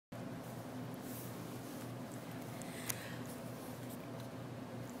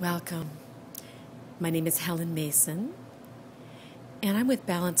Welcome. My name is Helen Mason, and I'm with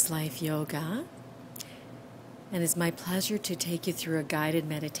Balanced Life Yoga, and it's my pleasure to take you through a guided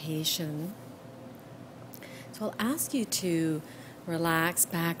meditation. So I'll ask you to relax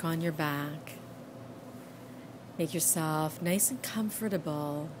back on your back. Make yourself nice and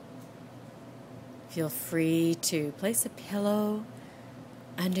comfortable. Feel free to place a pillow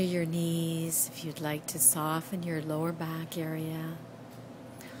under your knees if you'd like to soften your lower back area.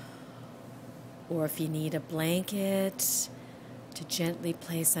 Or if you need a blanket to gently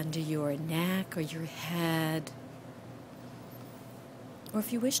place under your neck or your head. Or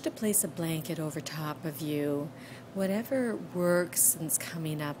if you wish to place a blanket over top of you, whatever works and is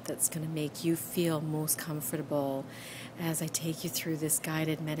coming up that's going to make you feel most comfortable as I take you through this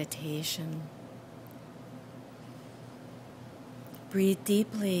guided meditation. Breathe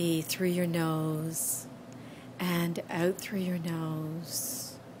deeply through your nose and out through your nose.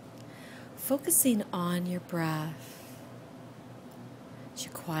 Focusing on your breath. As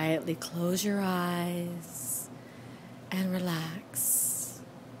you quietly close your eyes and relax,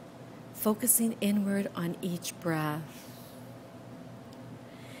 focusing inward on each breath.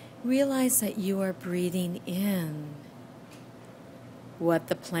 Realize that you are breathing in what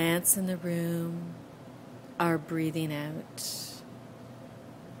the plants in the room are breathing out.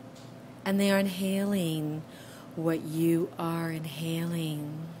 And they are inhaling what you are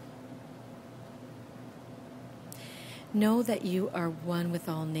inhaling. Know that you are one with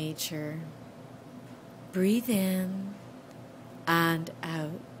all nature. Breathe in and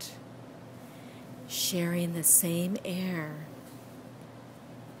out, sharing the same air.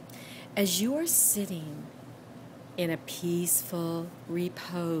 As you are sitting in a peaceful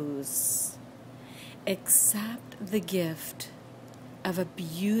repose, accept the gift of a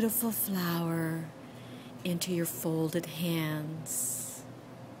beautiful flower into your folded hands.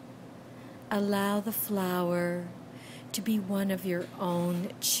 Allow the flower to be one of your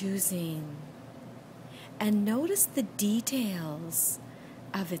own choosing, and notice the details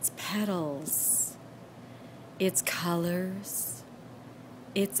of its petals, its colors,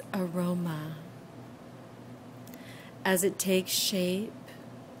 its aroma. As it takes shape,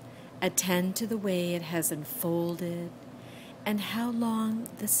 attend to the way it has unfolded and how long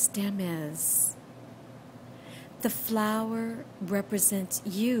the stem is. The flower represents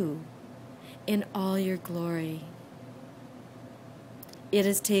you in all your glory. It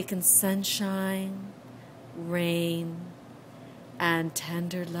has taken sunshine, rain, and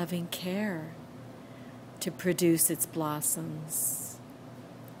tender loving care to produce its blossoms.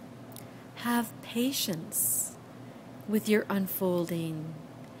 Have patience with your unfolding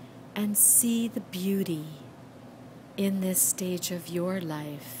and see the beauty in this stage of your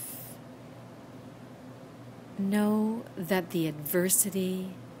life. Know that the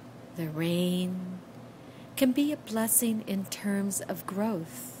adversity, the rain, can be a blessing in terms of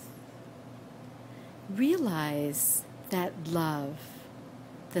growth. Realize that love,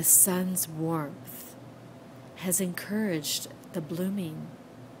 the sun's warmth, has encouraged the blooming.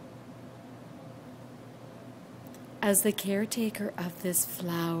 As the caretaker of this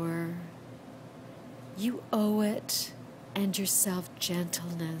flower, you owe it and yourself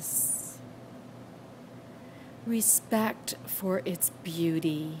gentleness, respect for its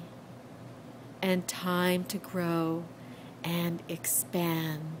beauty, and time to grow and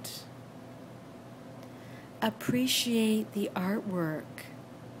expand. Appreciate the artwork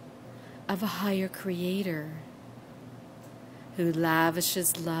of a higher creator who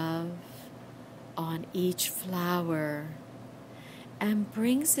lavishes love on each flower and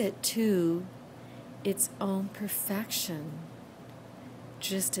brings it to its own perfection,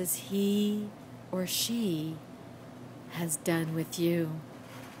 just as he or she has done with you.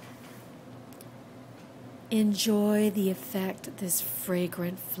 Enjoy the effect this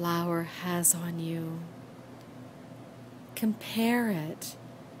fragrant flower has on you. Compare it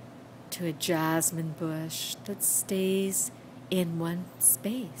to a jasmine bush that stays in one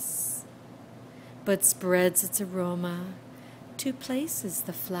space, but spreads its aroma to places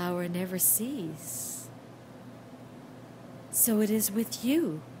the flower never sees. So it is with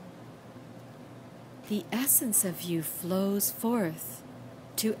you. The essence of you flows forth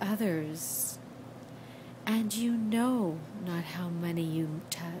to others, and you know not how many you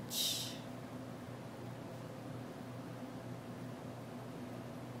touch.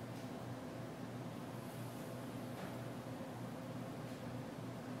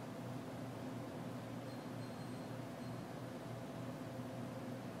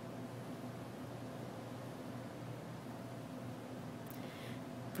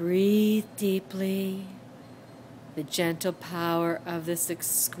 Breathe deeply the gentle power of this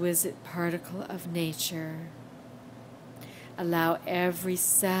exquisite particle of nature. Allow every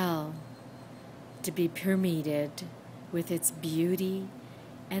cell to be permeated with its beauty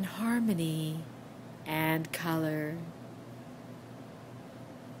and harmony and color.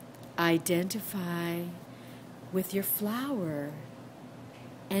 Identify with your flower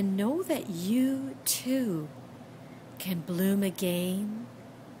and know that you too can bloom again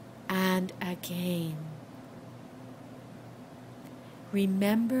and again.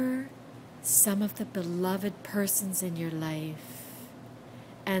 Remember some of the beloved persons in your life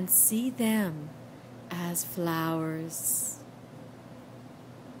and see them as flowers.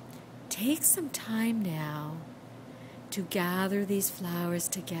 Take some time now to gather these flowers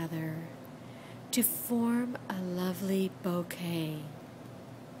together to form a lovely bouquet.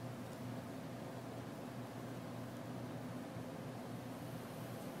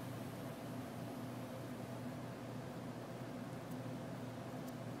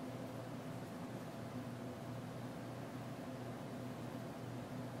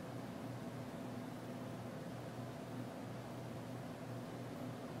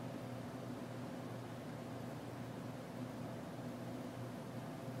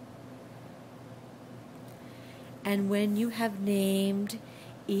 And when you have named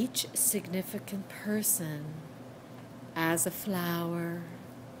each significant person as a flower,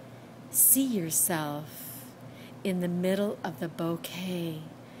 see yourself in the middle of the bouquet,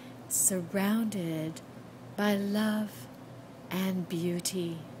 surrounded by love and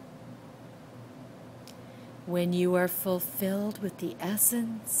beauty. When you are fulfilled with the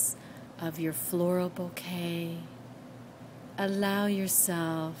essence of your floral bouquet, allow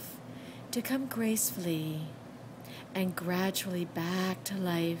yourself to come gracefully and gradually back to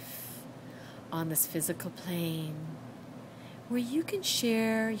life on this physical plane, where you can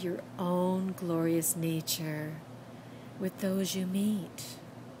share your own glorious nature with those you meet.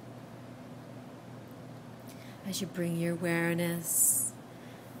 As you bring your awareness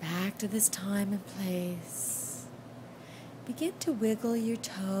back to this time and place, begin to wiggle your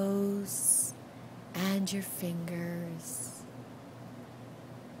toes and your fingers,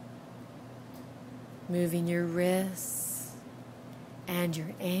 moving your wrists and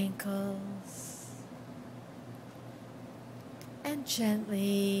your ankles, and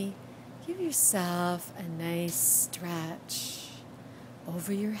gently give yourself a nice stretch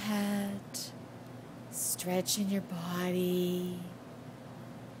over your head, stretching your body,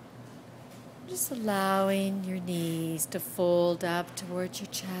 just allowing your knees to fold up towards your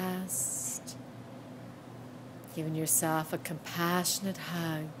chest, giving yourself a compassionate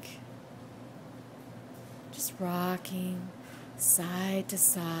hug. Just rocking side to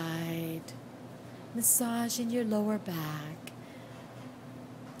side, massaging your lower back,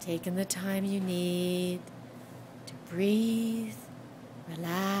 taking the time you need to breathe,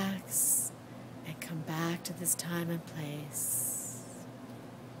 relax, and come back to this time and place.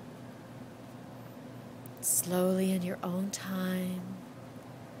 Slowly in your own time,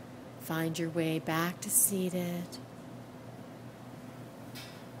 find your way back to seated.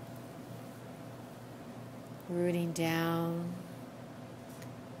 Rooting down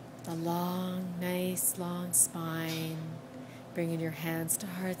the long, nice, long spine, bringing your hands to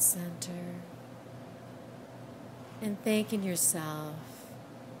heart center, and thanking yourself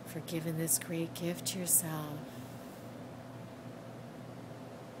for giving this great gift to yourself.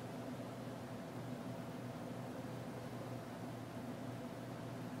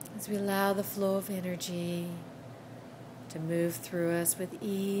 As we allow the flow of energy to move through us with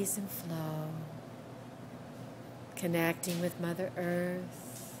ease and flow, connecting with Mother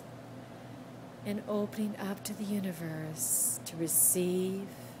Earth and opening up to the universe to receive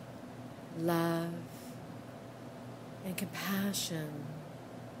love and compassion,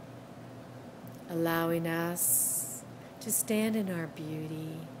 allowing us to stand in our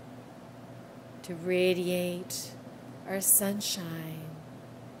beauty, to radiate our sunshine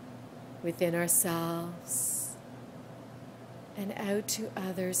within ourselves and out to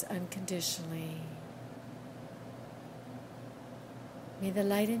others unconditionally. May the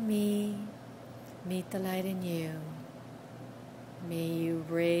light in me meet the light in you. May you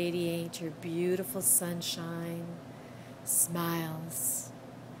radiate your beautiful sunshine, smiles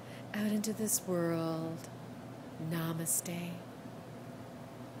out into this world. Namaste.